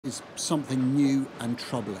Is something new and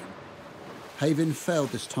troubling. Haven failed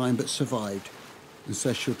this time but survived and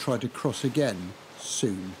says she'll try to cross again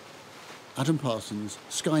soon. Adam Parsons,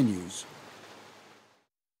 Sky News.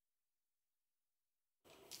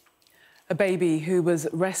 A baby who was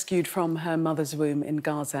rescued from her mother's womb in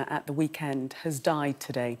Gaza at the weekend has died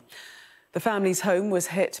today. The family's home was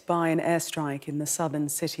hit by an airstrike in the southern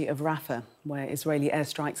city of Rafah, where Israeli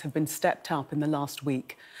airstrikes have been stepped up in the last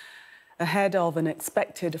week. Ahead of an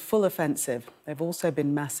expected full offensive, they've also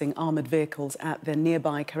been massing armoured vehicles at the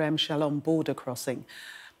nearby Kerem Shalom border crossing.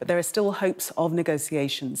 But there are still hopes of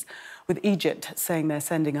negotiations, with Egypt saying they're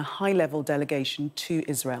sending a high-level delegation to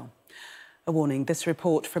Israel. A warning, this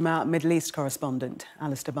report from our Middle East correspondent,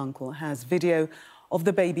 Alistair Bunkle, has video of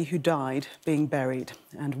the baby who died being buried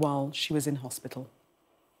and while she was in hospital.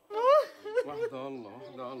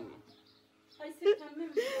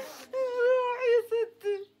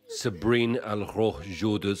 Sabreen al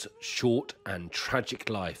Jouda's short and tragic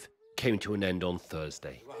life came to an end on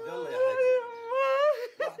Thursday.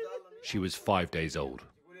 She was 5 days old.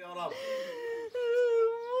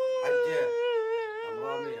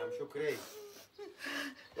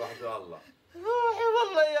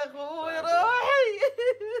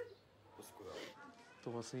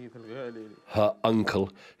 Her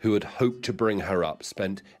uncle, who had hoped to bring her up,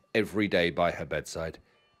 spent every day by her bedside,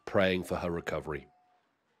 praying for her recovery.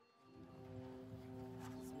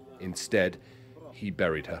 Instead, he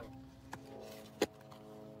buried her.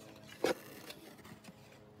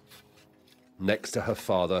 Next to her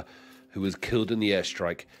father, who was killed in the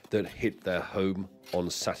airstrike that hit their home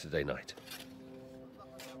on Saturday night.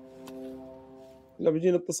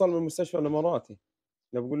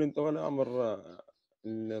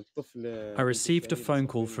 I received a phone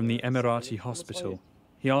call from the Emirati hospital.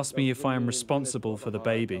 He asked me if I am responsible for the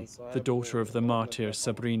baby, the daughter of the martyr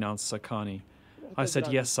Sabreen al Sakani. I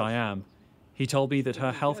said yes, I am. He told me that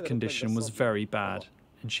her health condition was very bad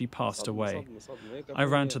and she passed away. I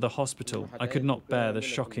ran to the hospital. I could not bear the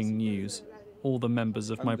shocking news. All the members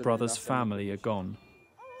of my brother's family are gone.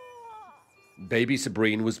 Baby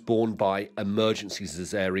Sabreen was born by emergency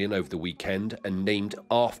cesarean over the weekend and named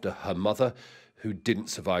after her mother, who didn't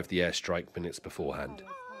survive the airstrike minutes beforehand.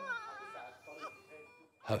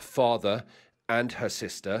 Her father and her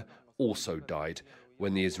sister also died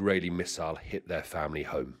when the Israeli missile hit their family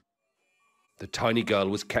home. The tiny girl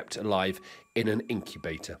was kept alive in an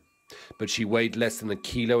incubator, but she weighed less than 1.5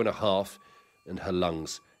 kilos and her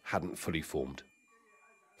lungs hadn't fully formed.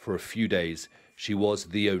 For a few days, she was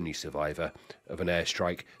the only survivor of an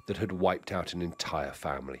airstrike that had wiped out an entire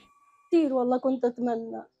family. We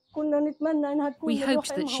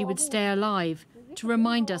hoped that she would stay alive to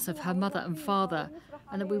remind us of her mother and father,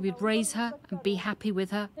 and that we would raise her and be happy with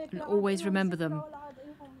her and always remember them.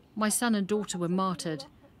 My son and daughter were martyred.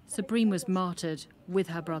 Sabreen was martyred with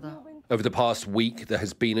her brother. Over the past week, there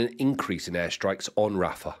has been an increase in airstrikes on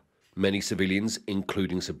Rafah. Many civilians,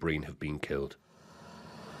 including Sabreen, have been killed.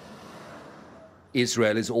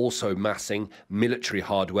 Israel is also massing military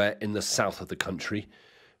hardware in the south of the country,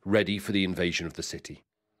 ready for the invasion of the city.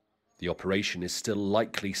 The operation is still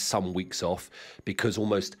likely some weeks off because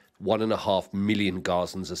almost 1.5 million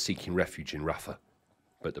Gazans are seeking refuge in Rafah.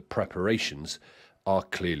 But the preparations are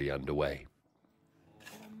clearly underway.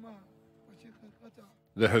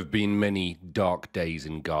 There have been many dark days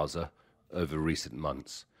in Gaza over recent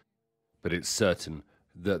months, but it's certain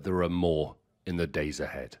that there are more in the days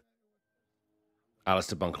ahead.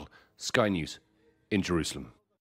 Alistair Bunkle, Sky News in Jerusalem.